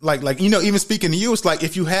like, you know, even speaking to you, it's like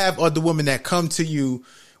if you have other women that come to you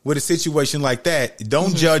with a situation like that,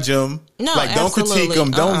 don't judge them. No, like don't critique them.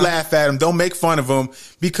 Don't laugh at them. Don't make fun of them,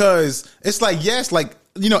 because it's like, yes, like,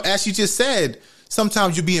 you know, as you just said,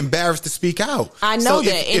 sometimes you'll be embarrassed to speak out. I know so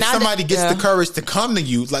that. If somebody gets the courage to come to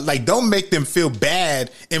you, like don't make them feel bad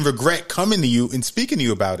and regret coming to you and speaking to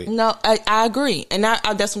you about it. No, I agree. And I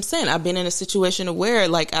that's what I'm saying. I've been in a situation where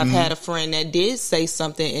like I've had a friend that did say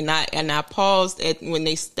something, and I paused at when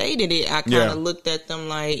they stated it. I kind of looked at them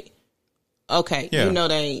like, okay, you know,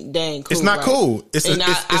 they ain't cool. It's not cool. It's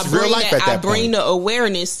real life at that point. I bring the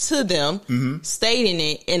awareness to them, stating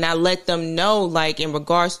it, and I let them know, like, in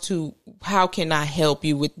regards to how can I help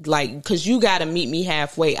you with, like, because you got to meet me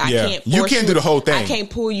halfway. I can't. You can't do the whole thing. I can't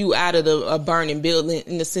pull you out of a burning building,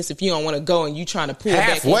 in the sense if you don't want to go and you trying to pull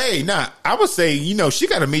halfway. Nah, I would say, you know, she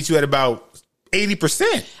got to meet you at about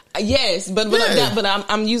 80%. Yes, but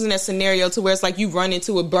I'm using that scenario to where it's like you run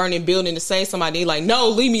into a burning building to save somebody, like, no,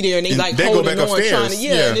 leave me there, and they like holding on, trying to,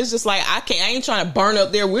 and it's just like I ain't trying to burn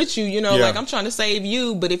up there with you, you know, like I'm trying to save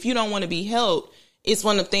you, but if you don't want to be helped, it's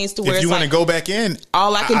one of the things to where if you want to go back in,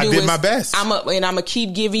 all I can do is my best. I'm gonna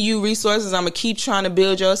keep giving you resources. I'm gonna keep trying to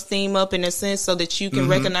build your esteem up in a sense so that you can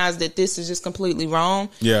recognize that this is just completely wrong.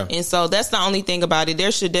 Yeah. And so that's the only thing about it.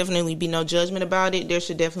 There should definitely be no judgment about it. There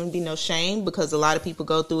should definitely be no shame, because a lot of people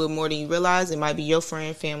go through it more than you realize. It might be your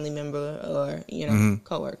friend, family member, or, you know,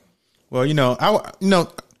 coworker. Well, you know, I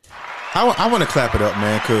want to clap it up,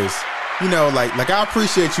 man, because, you know, like I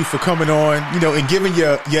appreciate you for coming on, you know, and giving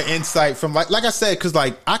your insight from, like I said, because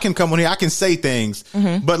like I can come on here, I can say things,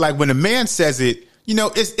 but like when a man says it, you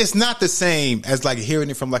know, it's not the same as like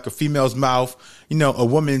hearing it from like a female's mouth, you know, a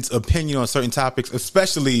woman's opinion on certain topics,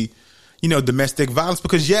 especially, you know, domestic violence,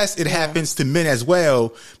 because yes, it happens to men as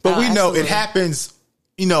well, but we know it happens,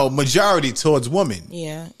 you know, majority towards women.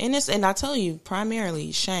 Yeah. And I tell you,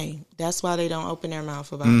 primarily shame. That's why they don't open their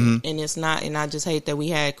mouth about it. And it's not, and I just hate that we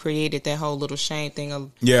had created that whole little shame thing of,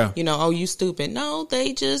 you know, oh, you stupid. No,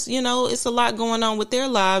 they just, you know, it's a lot going on with their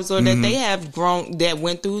lives, or that they have grown, that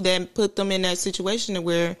went through, that put them in that situation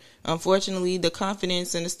where, unfortunately, the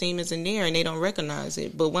confidence and esteem isn't there, and they don't recognize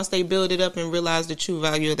it. But once they build it up and realize the true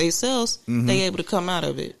value of themselves, they able to come out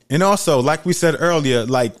of it. And also, like we said earlier,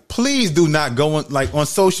 like, please do not go on, like, on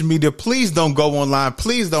social media. Please don't go online.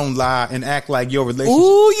 Please don't lie and act like your relationship.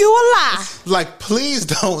 Ooh, you a lie. Like, please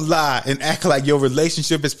don't lie and act like your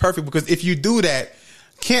relationship is perfect, because if you do that,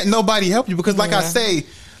 can't nobody help you, because like I say,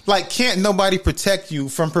 like, can't nobody protect you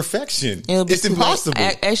from perfection. It's impossible.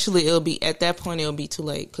 Actually, it'll be, at that point, it'll be too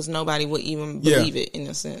late, because nobody would even believe it, in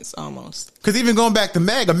a sense, almost. Because even going back to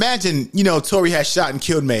Meg, imagine, you know, Tory had shot and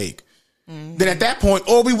killed Meg. Then at that point,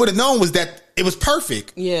 all we would have known was that it was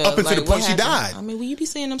perfect. Yeah. Up until the point she died. I mean, will you be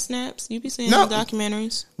seeing them snaps? You be seeing them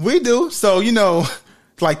documentaries? We do. So, you know,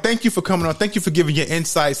 like, thank you for coming on. Thank you for giving your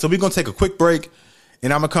insight. So we're going to take a quick break,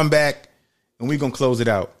 and I'm going to come back, and we're going to close it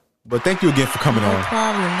out. But thank you again for coming on. No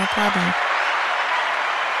problem.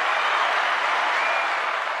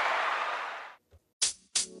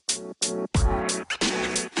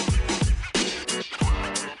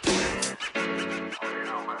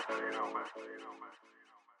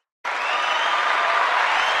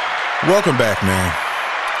 Welcome back, man.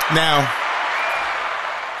 Now,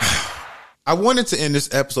 I wanted to end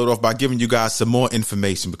this episode off by giving you guys some more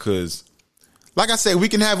information because, like I said, we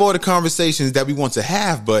can have all the conversations that we want to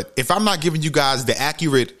have, but if I'm not giving you guys the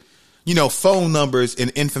accurate, phone numbers and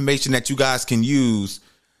information that you guys can use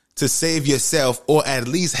to save yourself or at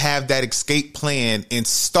least have that escape plan and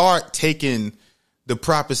start taking the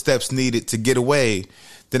proper steps needed to get away,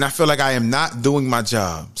 then I feel like I am not doing my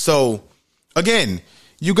job. So, again,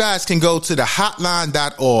 you guys can go to the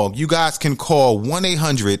hotline.org. You guys can call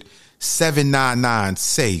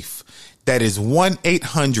 1-800-799-SAFE. That is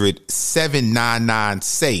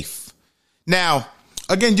 1-800-799-SAFE. Now,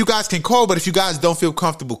 again, you guys can call, but if you guys don't feel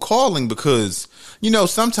comfortable calling because,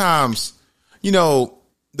 sometimes, the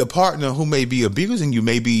partner who may be abusing you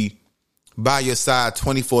may be by your side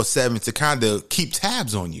 24/7 to kind of keep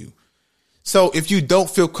tabs on you. So if you don't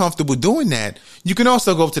feel comfortable doing that, you can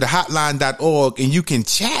also go to the hotline.org and you can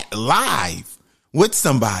chat live with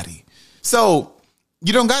somebody. So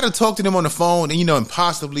you don't got to talk to them on the phone and, and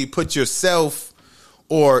possibly put yourself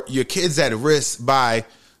or your kids at risk by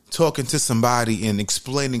talking to somebody and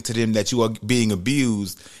explaining to them that you are being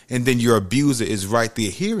abused and then your abuser is right there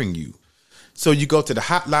hearing you. So you go to the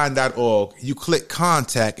hotline.org, you click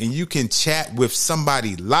contact and you can chat with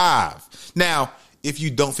somebody live. Now, if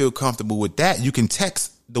you don't feel comfortable with that, you can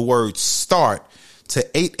text the word START to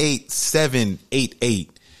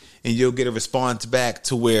 88788 and you'll get a response back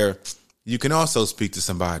to where you can also speak to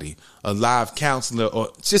somebody, a live counselor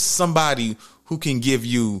or just somebody who can give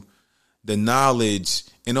you the knowledge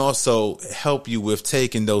and also help you with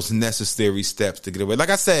taking those necessary steps to get away.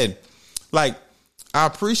 Like I said, I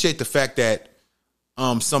appreciate the fact that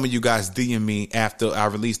some of you guys DM me after I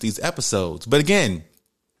release these episodes. But again,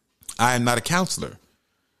 I am not a counselor.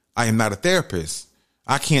 I am not a therapist.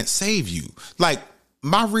 I can't save you.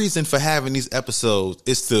 My reason for having these episodes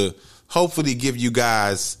is to hopefully give you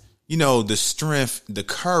guys, the strength, the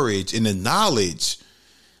courage, and the knowledge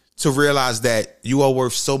to realize that you are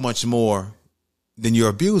worth so much more than your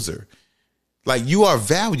abuser. You are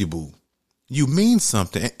valuable. You mean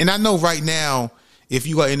something. And I know right now, if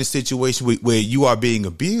you are in a situation where you are being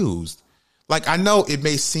abused, I know it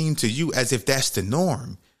may seem to you as if that's the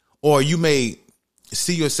norm, or you may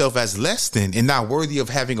see yourself as less than and not worthy of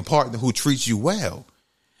having a partner who treats you well.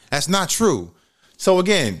 That's not true. So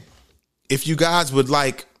again, if you guys would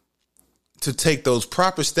like to take those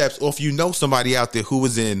proper steps, or if you know somebody out there who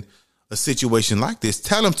is in a situation like this,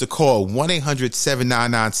 tell them to call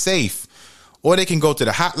 1-800-799-SAFE, or they can go to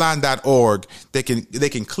the hotline.org. They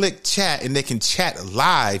can click chat and they can chat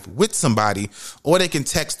live with somebody, or they can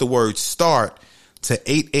text the word START to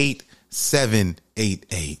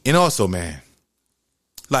 88788. And also, man,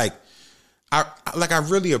 I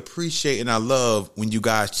really appreciate and I love when you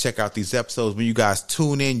guys check out these episodes, when you guys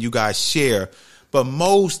tune in, you guys share, but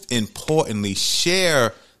most importantly,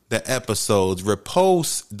 share the episodes,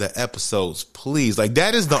 repost the episodes, please.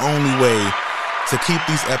 That is the only way to keep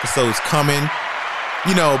these episodes coming,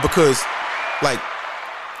 because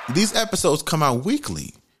these episodes come out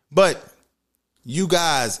weekly, but you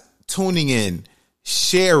guys tuning in,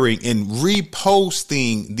 sharing and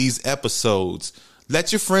reposting these episodes,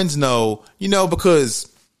 let your friends know, because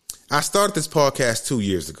I started this podcast 2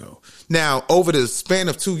 years ago. Now, over the span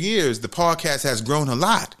of 2 years, the podcast has grown a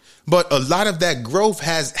lot, but a lot of that growth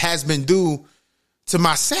has been due to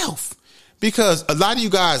myself, because a lot of you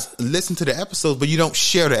guys listen to the episodes, but you don't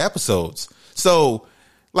share the episodes. So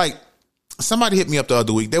somebody hit me up the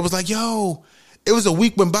other week. They was like, yo, it was a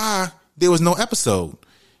week went by, there was no episode.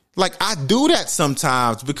 I do that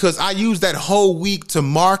sometimes because I use that whole week to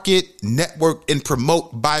market, network, and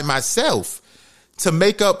promote by myself to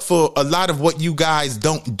make up for a lot of what you guys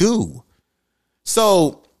don't do.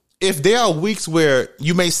 So if there are weeks where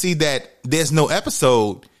you may see that there's no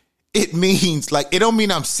episode, it means it don't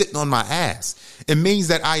mean I'm sitting on my ass. It means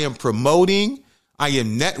that I am promoting, I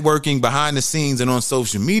am networking behind the scenes and on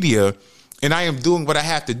social media, and I am doing what I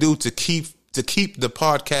have to do to keep the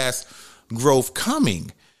podcast growth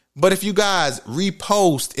coming. But if you guys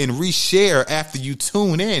repost and reshare after you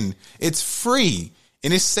tune in, it's free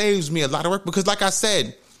and it saves me a lot of work because, like I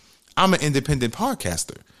said, I'm an independent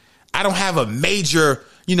podcaster. I don't have a major,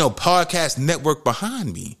 podcast network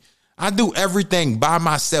behind me. I do everything by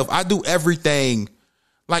myself. I do everything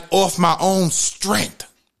off my own strength.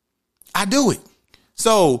 I do it.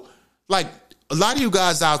 So a lot of you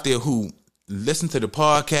guys out there who listen to the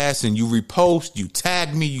podcast and you repost, you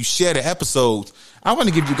tag me, you share the episodes, I want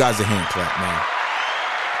to give you guys a hand clap, man.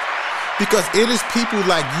 Because it is people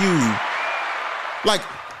like you.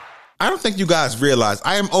 I don't think you guys realize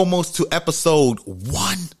I am almost to episode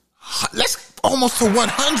 100. Almost to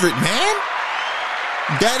 100, man.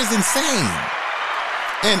 That is insane.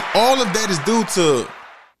 And all of that is due to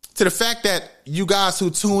the fact that you guys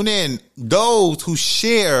who tune in, those who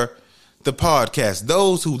share the podcast,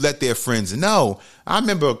 those who let their friends know. I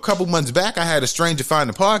remember a couple months back, I had a stranger find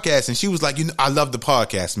the podcast and she was like, I love the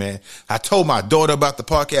podcast, man. I told my daughter about the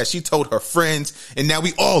podcast. She told her friends and now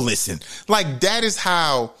we all listen. Like, that is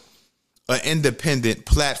how an independent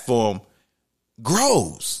platform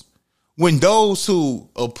grows. When those who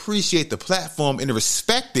appreciate the platform and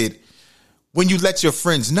respect it, when you let your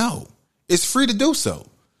friends know, it's free to do so.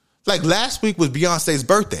 Like, last week was Beyonce's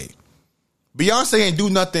birthday. Beyonce ain't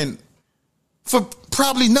do nothing for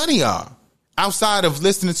probably none of y'all outside of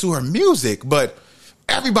listening to her music. But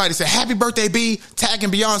everybody said, happy birthday, B,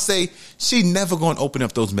 tagging Beyonce. She never going to open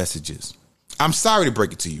up those messages. I'm sorry to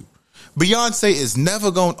break it to you. Beyonce is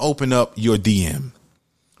never going to open up your DM.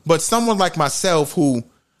 But someone like myself who,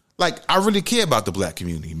 like, I really care about the black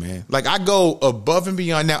community, man. Like, I go above and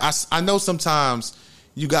beyond. Now, I know sometimes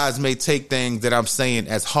you guys may take things that I'm saying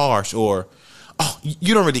as harsh or, oh,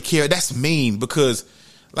 you don't really care. That's mean because,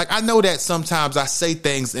 like, I know that sometimes I say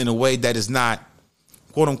things in a way that is not,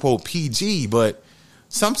 quote unquote, PG, but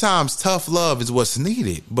sometimes tough love is what's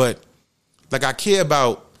needed. But, like, I care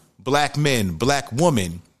about black men, black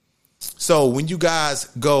women. So when you guys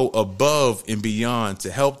go above and beyond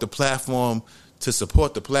to help the platform, to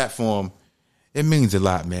support the platform, it means a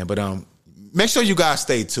lot, man. But make sure you guys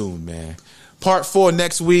stay tuned, man. Part 4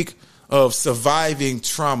 next week of surviving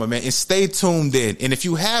trauma, man. And stay tuned in. And if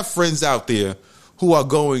you have friends out there who are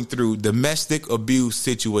going through domestic abuse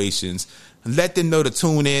situations, let them know to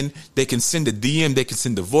tune in. They can send a DM. They can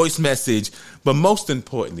send a voice message. But most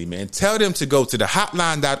importantly, man, tell them to go to the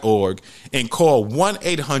hotline.org and call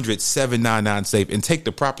 1-800-799-SAFE and take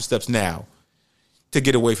the proper steps now to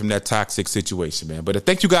get away from that toxic situation, man. But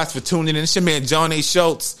thank you guys for tuning in. It's your man, John A.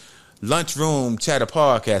 Schultz, Lunchroom Chatter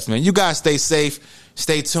Podcast, man. You guys stay safe,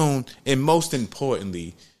 stay tuned, and most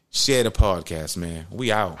importantly, share the podcast, man. We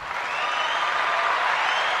out.